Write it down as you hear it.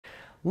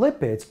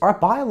Lipids are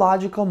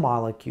biological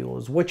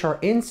molecules which are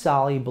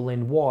insoluble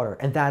in water,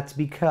 and that's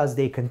because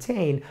they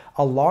contain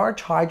a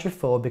large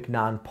hydrophobic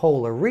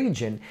nonpolar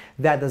region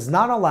that does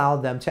not allow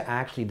them to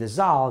actually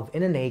dissolve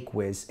in an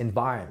aqueous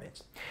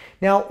environment.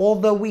 Now,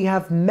 although we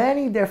have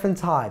many different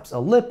types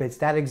of lipids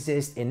that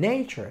exist in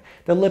nature,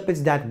 the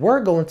lipids that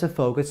we're going to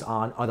focus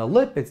on are the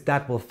lipids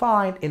that we'll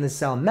find in the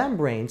cell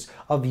membranes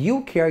of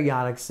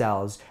eukaryotic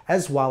cells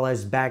as well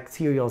as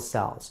bacterial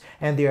cells.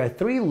 And there are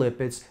three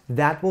lipids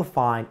that we'll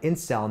find in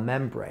cell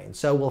membranes.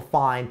 So we'll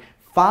find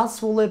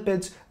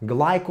phospholipids,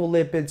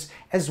 glycolipids,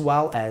 as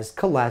well as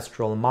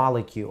cholesterol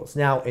molecules.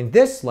 Now, in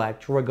this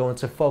lecture, we're going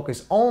to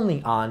focus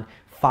only on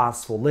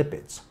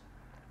phospholipids.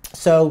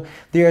 So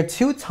there are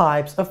two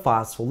types of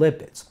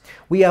phospholipids.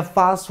 We have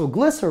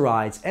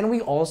phosphoglycerides and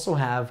we also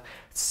have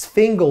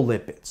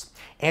sphingolipids.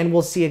 And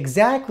we'll see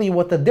exactly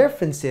what the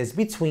difference is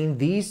between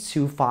these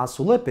two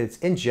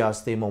phospholipids in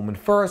just a moment.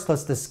 First,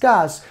 let's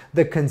discuss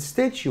the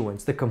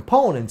constituents, the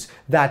components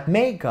that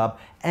make up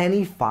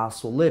any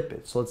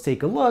phospholipid. So let's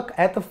take a look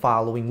at the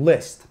following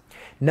list.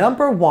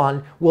 Number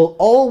one, we'll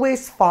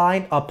always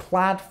find a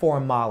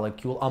platform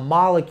molecule, a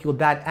molecule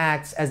that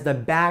acts as the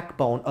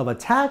backbone of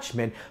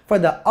attachment for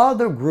the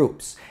other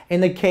groups. In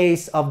the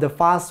case of the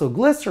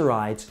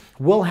phosphoglycerides,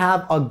 we'll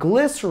have a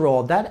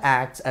glycerol that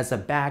acts as a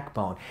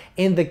backbone.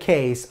 In the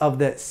case of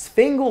the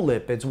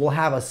sphingolipids, we'll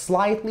have a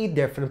slightly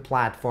different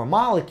platform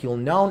molecule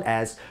known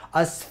as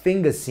a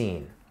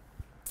sphingosine.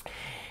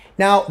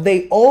 Now,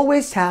 they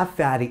always have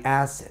fatty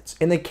acids.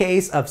 In the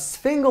case of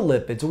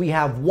sphingolipids, we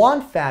have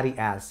one fatty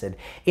acid.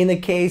 In the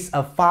case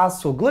of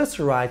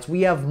phosphoglycerides,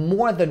 we have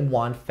more than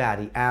one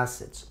fatty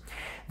acids.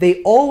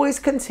 They always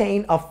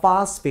contain a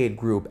phosphate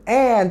group,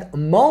 and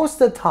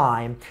most of the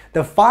time,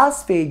 the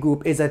phosphate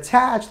group is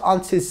attached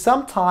onto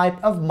some type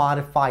of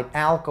modified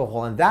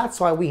alcohol, and that's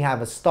why we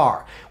have a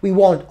star. We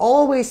won't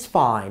always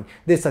find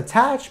this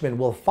attachment,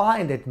 we'll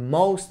find it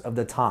most of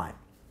the time.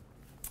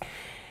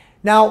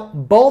 Now,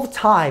 both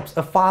types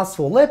of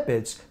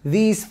phospholipids,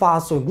 these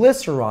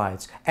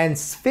phosphoglycerides and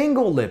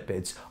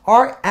sphingolipids,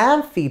 are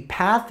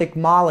amphipathic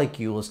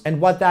molecules, and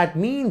what that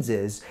means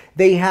is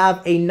they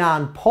have a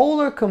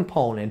nonpolar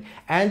component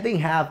and they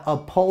have a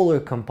polar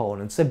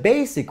component. So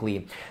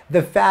basically,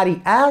 the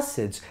fatty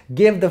acids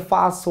give the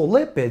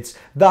phospholipids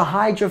the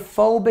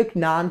hydrophobic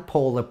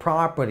nonpolar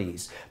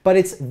properties, but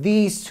it's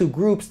these two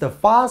groups, the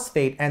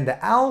phosphate and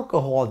the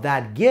alcohol,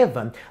 that give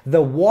them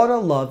the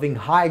water-loving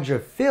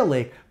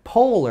hydrophilic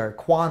polar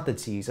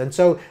qualities, and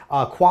so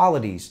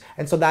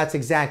that's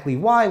exactly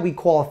why we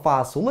call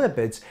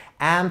phospholipids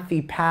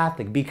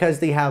amphipathic, because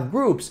they have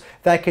groups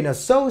that can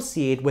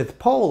associate with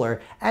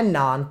polar and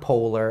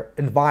non-polar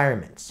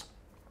environments.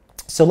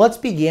 So let's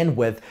begin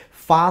with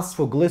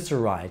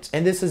phosphoglycerides,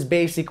 and this is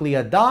basically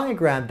a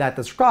diagram that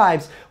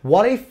describes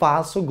what a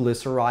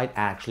phosphoglyceride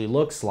actually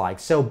looks like.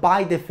 So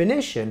by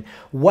definition,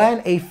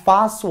 when a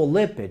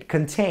phospholipid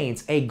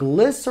contains a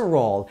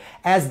glycerol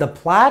as the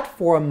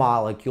platform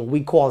molecule,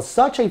 we call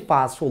such a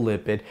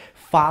phospholipid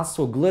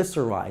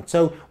phosphoglyceride.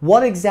 So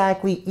what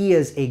exactly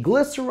is a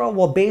glycerol?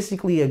 Well,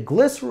 basically a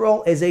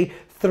glycerol is a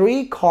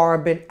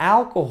 3-carbon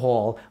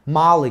alcohol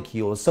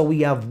molecule. So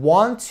we have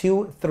 1,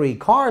 2, 3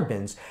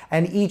 carbons,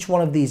 and each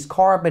one of these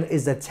carbon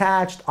is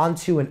attached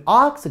onto an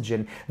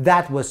oxygen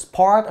that was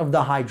part of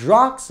the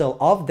hydroxyl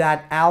of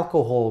that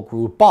alcohol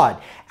group. But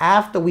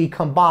after we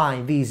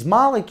combine these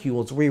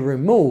molecules, we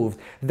remove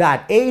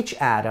that H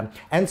atom,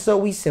 and so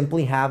we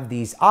simply have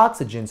these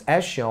oxygens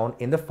as shown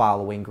in the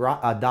following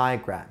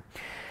diagram.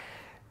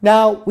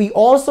 Now, we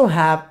also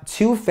have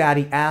two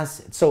fatty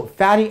acids. So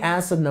fatty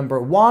acid number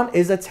 1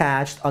 is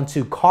attached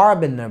onto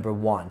carbon number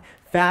 1.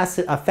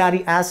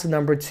 Fatty acid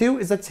number 2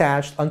 is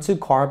attached onto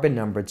carbon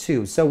number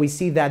 2. So we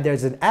see that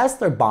there's an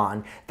ester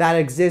bond that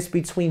exists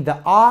between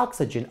the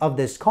oxygen of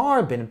this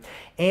carbon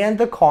and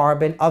the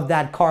carbon of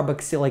that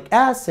carboxylic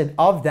acid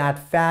of that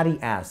fatty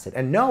acid.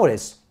 And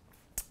notice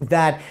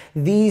that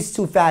these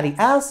two fatty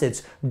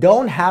acids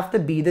don't have to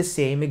be the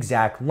same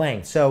exact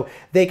length. So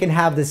they can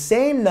have the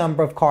same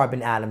number of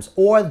carbon atoms,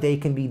 or they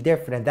can be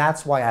different, and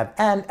that's why I have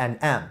N and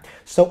M.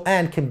 So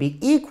N can be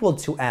equal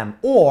to M,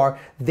 or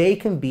they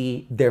can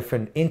be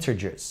different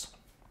integers.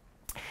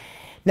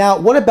 Now,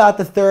 what about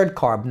the third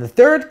carbon? The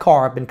third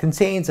carbon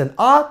contains an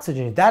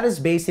oxygen that is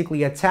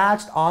basically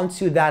attached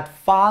onto that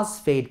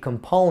phosphate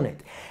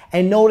component.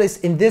 And notice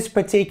in this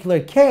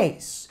particular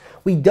case,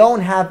 we don't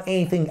have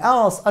anything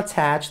else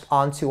attached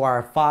onto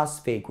our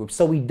phosphate group.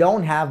 So we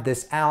don't have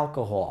this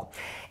alcohol.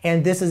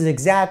 And this is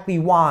exactly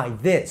why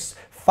this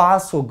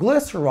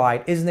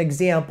phosphoglyceride is an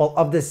example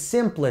of the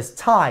simplest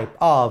type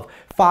of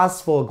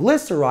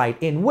phosphoglyceride,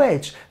 in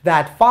which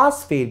that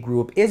phosphate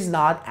group is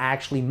not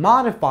actually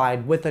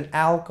modified with an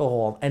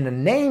alcohol. And the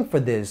name for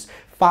this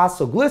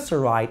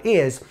phosphoglyceride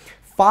is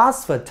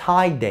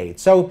phosphatidate.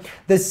 So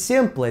the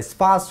simplest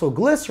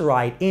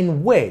phosphoglyceride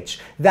in which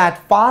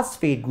that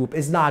phosphate group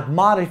is not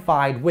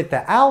modified with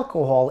the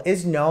alcohol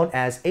is known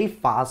as a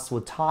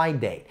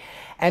phosphatidate.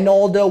 And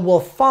although we'll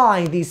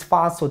find these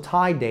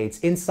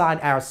phosphatidates inside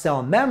our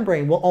cell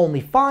membrane, we'll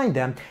only find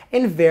them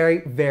in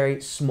very,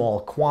 very small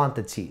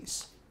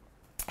quantities.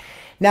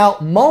 Now,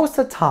 most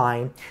of the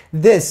time,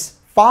 this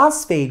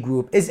phosphate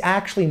group is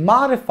actually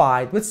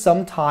modified with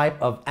some type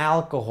of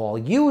alcohol.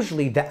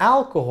 Usually the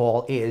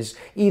alcohol is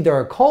either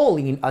a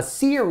choline, a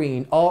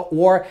serine,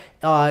 or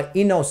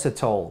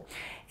inositol.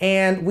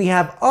 And we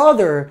have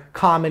other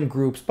common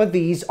groups, but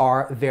these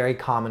are very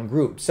common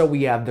groups. So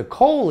we have the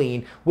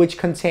choline, which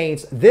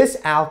contains this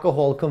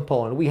alcohol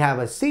component. We have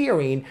a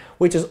serine,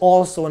 which is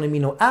also an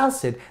amino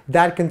acid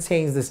that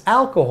contains this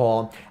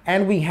alcohol.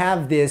 And we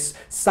have this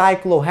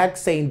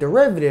cyclohexane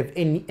derivative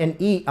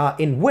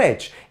in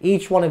which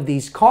each one of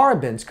these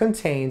carbons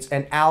contains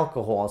an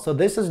alcohol. So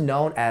this is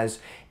known as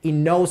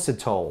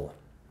inositol.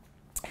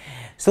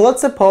 So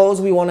let's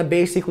suppose we want to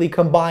basically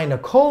combine a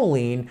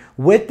choline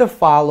with the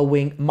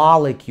following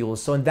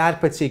molecules. So in that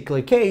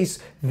particular case,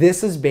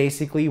 this is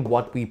basically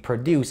what we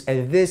produce.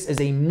 And this is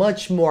a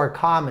much more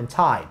common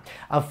type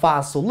of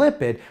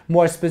phospholipid,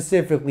 more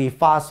specifically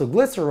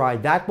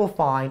phosphoglyceride, that we'll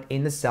find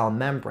in the cell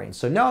membrane.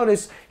 So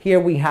notice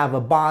here we have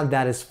a bond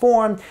that is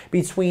formed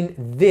between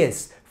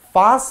this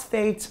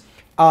phosphate,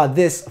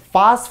 this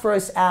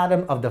phosphorus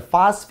atom of the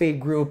phosphate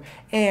group,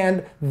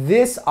 and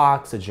this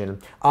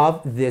oxygen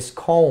of this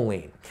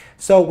choline.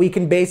 So we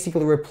can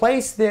basically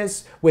replace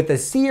this with a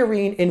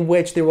serine, in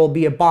which there will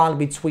be a bond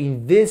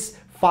between this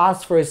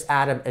phosphorus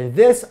atom and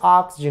this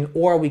oxygen,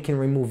 or we can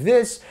remove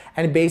this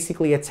and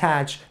basically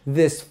attach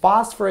this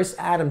phosphorus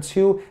atom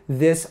to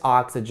this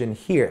oxygen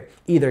here.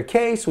 Either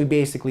case, we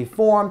basically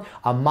form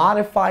a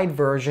modified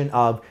version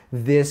of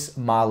this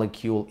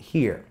molecule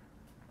here.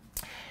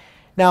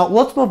 Now,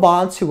 let's move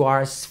on to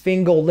our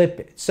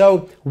sphingolipid.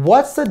 So,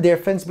 what's the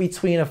difference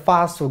between a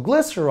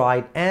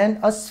phosphoglyceride and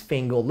a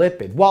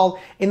sphingolipid? Well,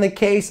 in the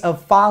case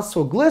of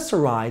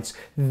phosphoglycerides,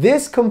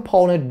 this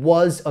component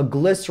was a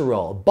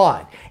glycerol,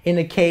 but in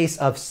the case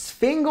of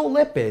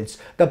sphingolipids,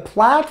 the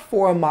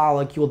platform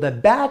molecule, the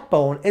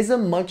backbone, is a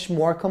much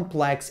more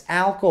complex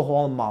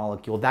alcohol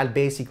molecule that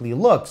basically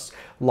looks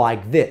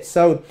like this.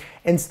 So,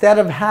 instead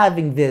of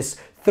having this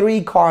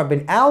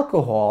 3-carbon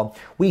alcohol,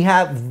 we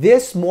have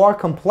this more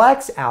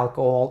complex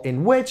alcohol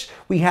in which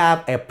we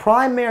have a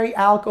primary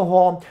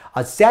alcohol,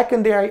 a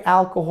secondary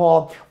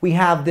alcohol, we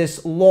have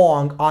this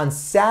long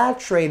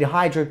unsaturated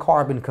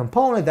hydrocarbon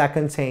component that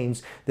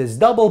contains this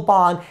double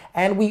bond,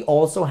 and we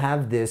also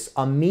have this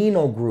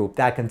amino group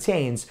that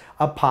contains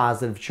a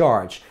positive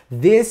charge.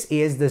 This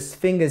is the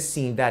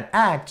sphingosine that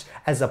acts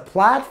as a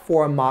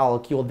platform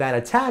molecule that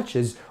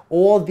attaches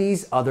all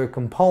these other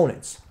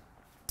components.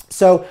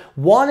 So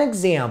one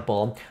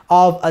example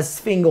of a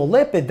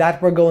sphingolipid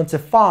that we're going to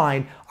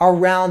find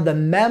around the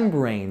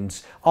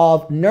membranes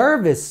of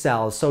nervous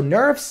cells, so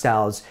nerve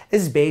cells,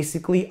 is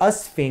basically a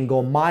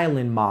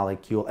sphingomyelin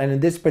molecule. And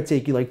in this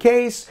particular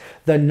case,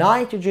 the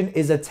nitrogen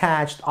is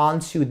attached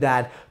onto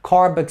that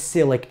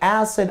carboxylic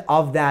acid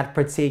of that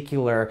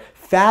particular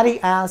fatty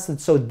acid.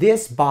 So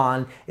this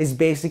bond is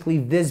basically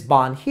this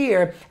bond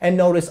here. And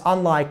notice,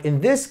 unlike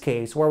in this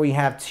case where we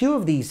have 2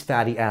 of these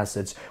fatty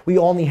acids, we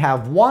only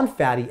have 1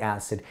 fatty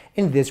acid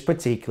in this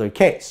particular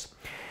case.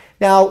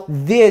 Now,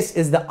 this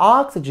is the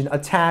oxygen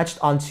attached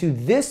onto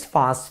this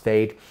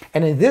phosphate,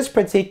 and in this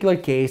particular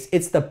case,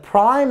 it's the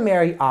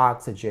primary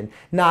oxygen,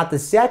 not the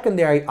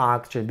secondary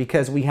oxygen,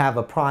 because we have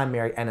a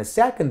primary and a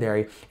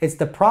secondary. It's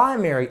the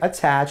primary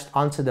attached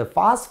onto the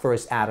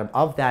phosphorus atom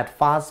of that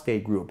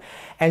phosphate group.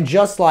 And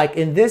just like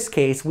in this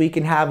case, we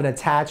can have an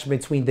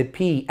attachment between the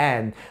P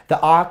and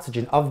the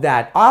oxygen of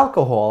that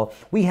alcohol,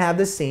 we have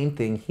the same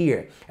thing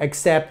here,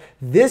 except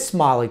this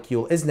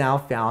molecule is now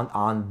found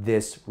on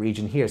this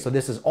region here. So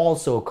this is also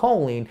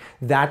choline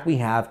that we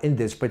have in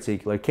this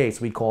particular case.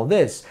 We call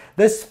this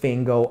the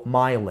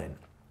sphingomyelin.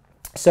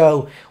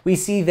 So we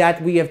see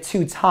that we have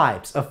 2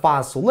 types of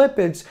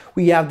phospholipids.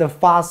 We have the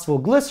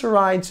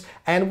phosphoglycerides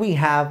and we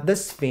have the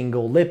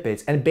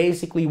sphingolipids. And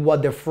basically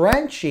what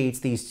differentiates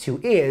these two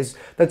is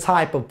the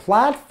type of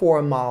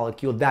platform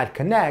molecule that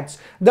connects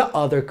the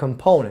other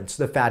components,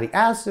 the fatty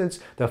acids,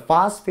 the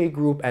phosphate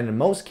group, and in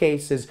most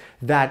cases,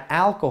 that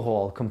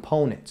alcohol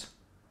component.